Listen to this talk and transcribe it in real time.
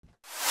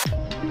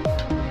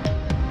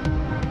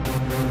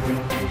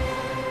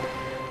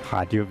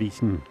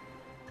Radioavisen.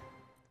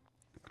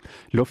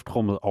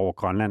 Luftrummet over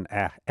Grønland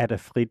er da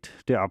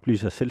frit, det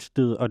oplyser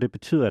selvstyret, og det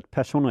betyder, at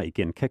personer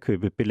igen kan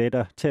købe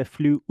billetter til at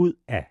flyve ud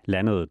af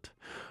landet.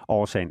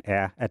 Årsagen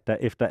er, at der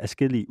efter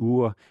adskillige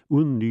uger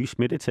uden nye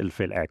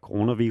smittetilfælde af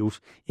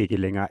coronavirus ikke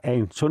længere er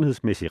en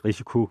sundhedsmæssig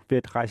risiko ved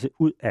at rejse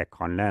ud af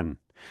Grønland.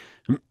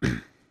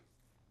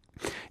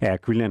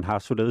 Grønland har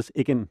således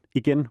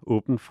igen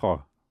åbent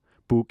for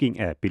booking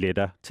af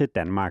billetter til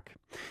Danmark.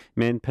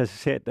 Men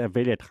passagerer, der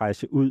vælger at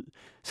rejse ud,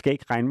 skal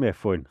ikke regne med at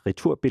få en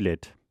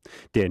returbillet.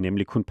 Det er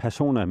nemlig kun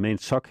personer med en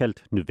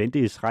såkaldt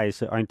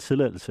nødvendighedsrejse og en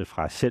tilladelse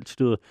fra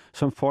selvstyret,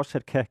 som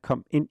fortsat kan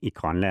komme ind i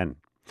Grønland.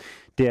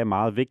 Det er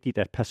meget vigtigt,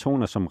 at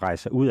personer, som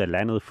rejser ud af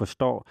landet,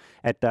 forstår,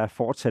 at der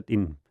fortsat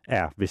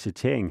er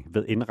visitering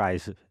ved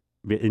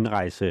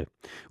indrejse.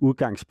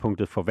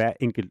 Udgangspunktet for hver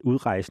enkelt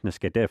udrejsende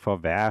skal derfor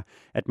være,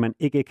 at man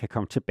ikke kan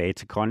komme tilbage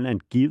til Grønland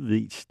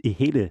givetvis i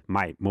hele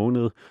maj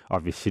måned, og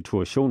hvis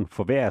situationen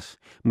forværres,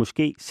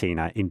 måske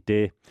senere end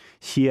det,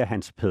 siger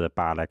Hans Peter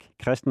Barlak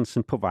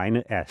Christensen på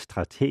vegne af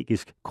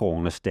strategisk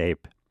coronastab.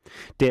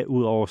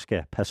 Derudover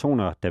skal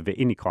personer, der vil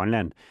ind i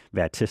Grønland,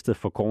 være testet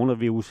for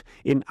coronavirus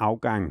en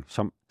afgang,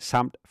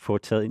 samt få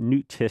taget en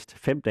ny test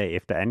 5 dage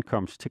efter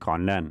ankomst til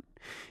Grønland.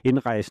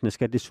 Indrejsende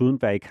skal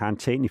desuden være i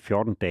karantæne i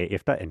 14 dage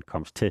efter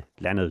ankomst til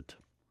landet.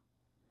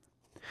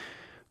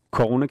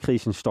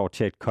 Coronakrisen står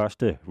til at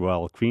koste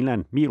Royal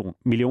Greenland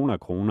millioner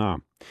kroner.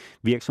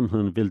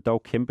 Virksomheden vil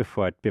dog kæmpe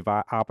for at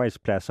bevare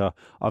arbejdspladser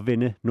og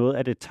vende noget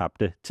af det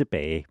tabte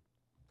tilbage.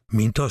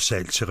 Mindre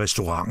salg til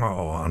restauranter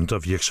og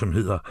andre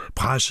virksomheder,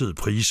 pressede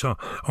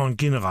priser og en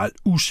generel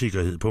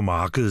usikkerhed på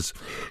markedet.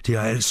 Det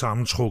har alt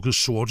sammen trukket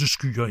sorte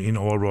skyer ind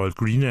over Royal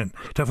Greenland,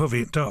 der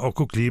forventer at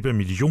gå glip af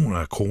millioner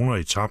af kroner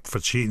i tabt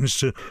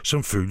fortjeneste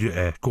som følge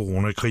af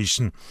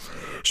coronakrisen.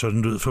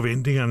 Sådan lød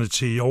forventningerne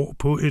til i år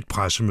på et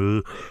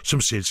pressemøde,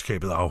 som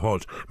selskabet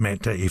afholdt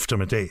mandag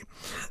eftermiddag.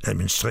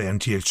 Administrerende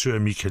direktør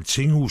Michael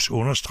Tinghus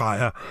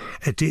understreger,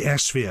 at det er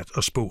svært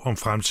at spå om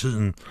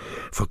fremtiden.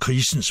 For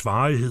krisens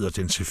varighed og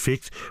dens effekt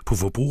på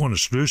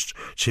forbrugernes lyst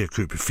til at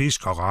købe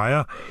fisk og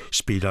rejer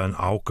spiller en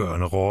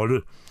afgørende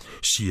rolle,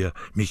 siger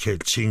Michael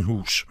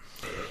Tinghus.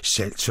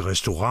 Salg til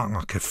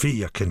restauranter,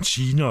 caféer,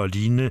 kantiner og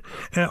lignende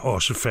er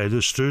også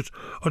faldet stødt,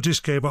 og det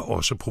skaber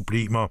også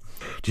problemer.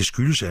 Det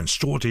skyldes, at en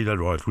stor del af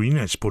Royal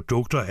Greenlands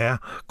produkter er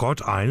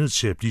godt egnet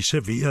til at blive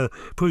serveret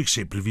på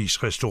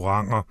eksempelvis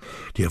restauranter.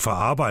 Derfor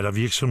arbejder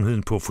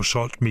virksomheden på at få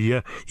solgt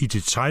mere i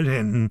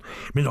detailhandlen,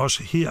 men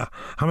også her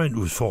har man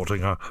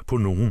udfordringer på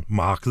nogle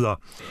markeder.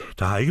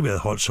 Der har ikke været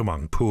holdt så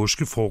mange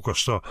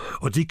påskefrokoster,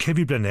 og det kan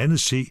vi blandt andet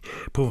se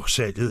på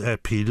salget af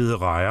pillede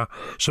rejer,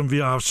 som vi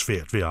har haft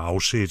svært ved at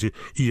afsætte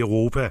i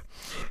Europa.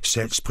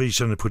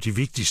 Salgspriserne på de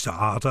vigtigste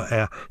arter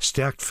er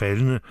stærkt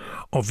faldende,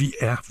 og vi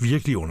er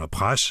virkelig under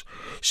pres,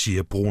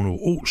 siger Bruno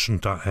Olsen,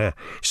 der er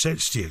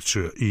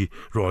salgsdirektør i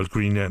Royal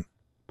Greenland.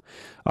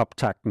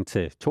 Optakten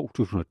til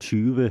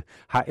 2020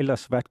 har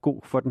ellers været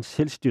god for den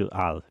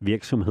selvstyret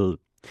virksomhed.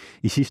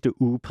 I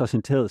sidste uge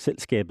præsenterede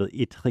selskabet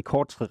et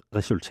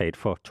rekordresultat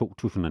for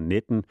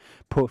 2019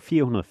 på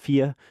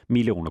 404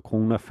 millioner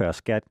kroner før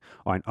skat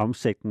og en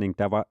omsætning,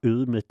 der var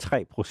øget med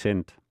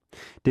 3%.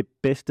 Det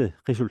bedste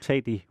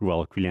resultat i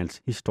Royal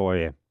Greenlands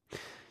historie.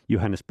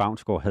 Johannes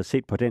Bavnsgaard havde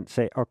set på den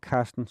sag, og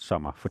Carsten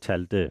Sommer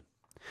fortalte.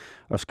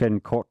 Og skal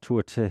en kort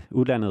tur til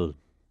udlandet.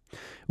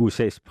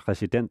 USA's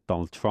præsident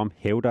Donald Trump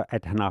hævder,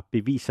 at han har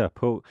beviser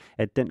på,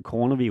 at den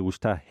coronavirus,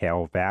 der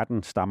hærger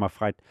verden, stammer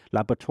fra et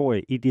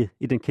laboratorie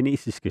i den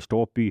kinesiske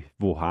storby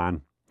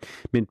Wuhan.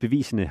 Men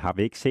beviserne har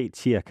vi ikke set,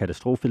 siger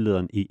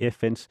katastrofelederen i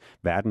FN's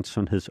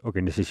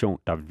verdenssundhedsorganisation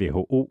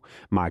WHO,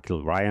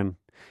 Michael Ryan.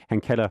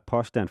 Han kalder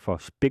påstand for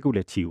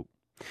spekulativ.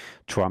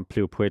 Trump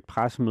blev på et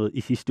pressemøde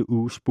i sidste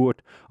uge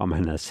spurgt, om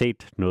han havde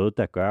set noget,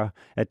 der gør,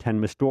 at han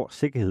med stor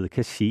sikkerhed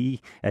kan sige,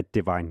 at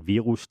det var en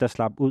virus, der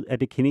slap ud af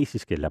det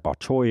kinesiske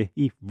laboratorie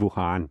i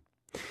Wuhan.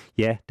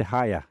 Ja, det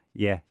har jeg.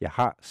 Ja, jeg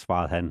har,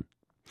 svarede han.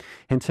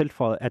 Han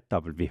tilføjede, at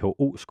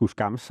WHO skulle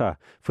skamme sig,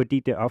 fordi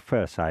det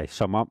opfører sig,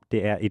 som om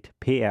det er et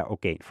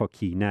PR-organ for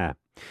Kina.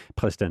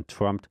 Præsident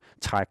Trump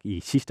trak i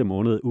sidste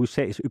måned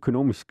USA's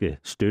økonomiske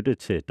støtte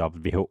til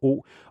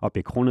WHO og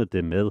begrundede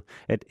det med,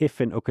 at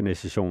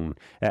FN-organisationen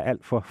er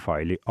alt for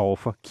føjelig over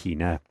for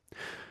Kina.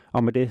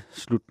 Og med det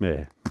slut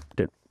med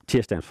den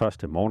tirsdagens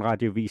første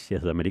morgenradiovis. Jeg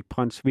hedder Malik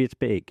Brøns. Vi er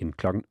tilbage igen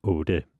kl. 8.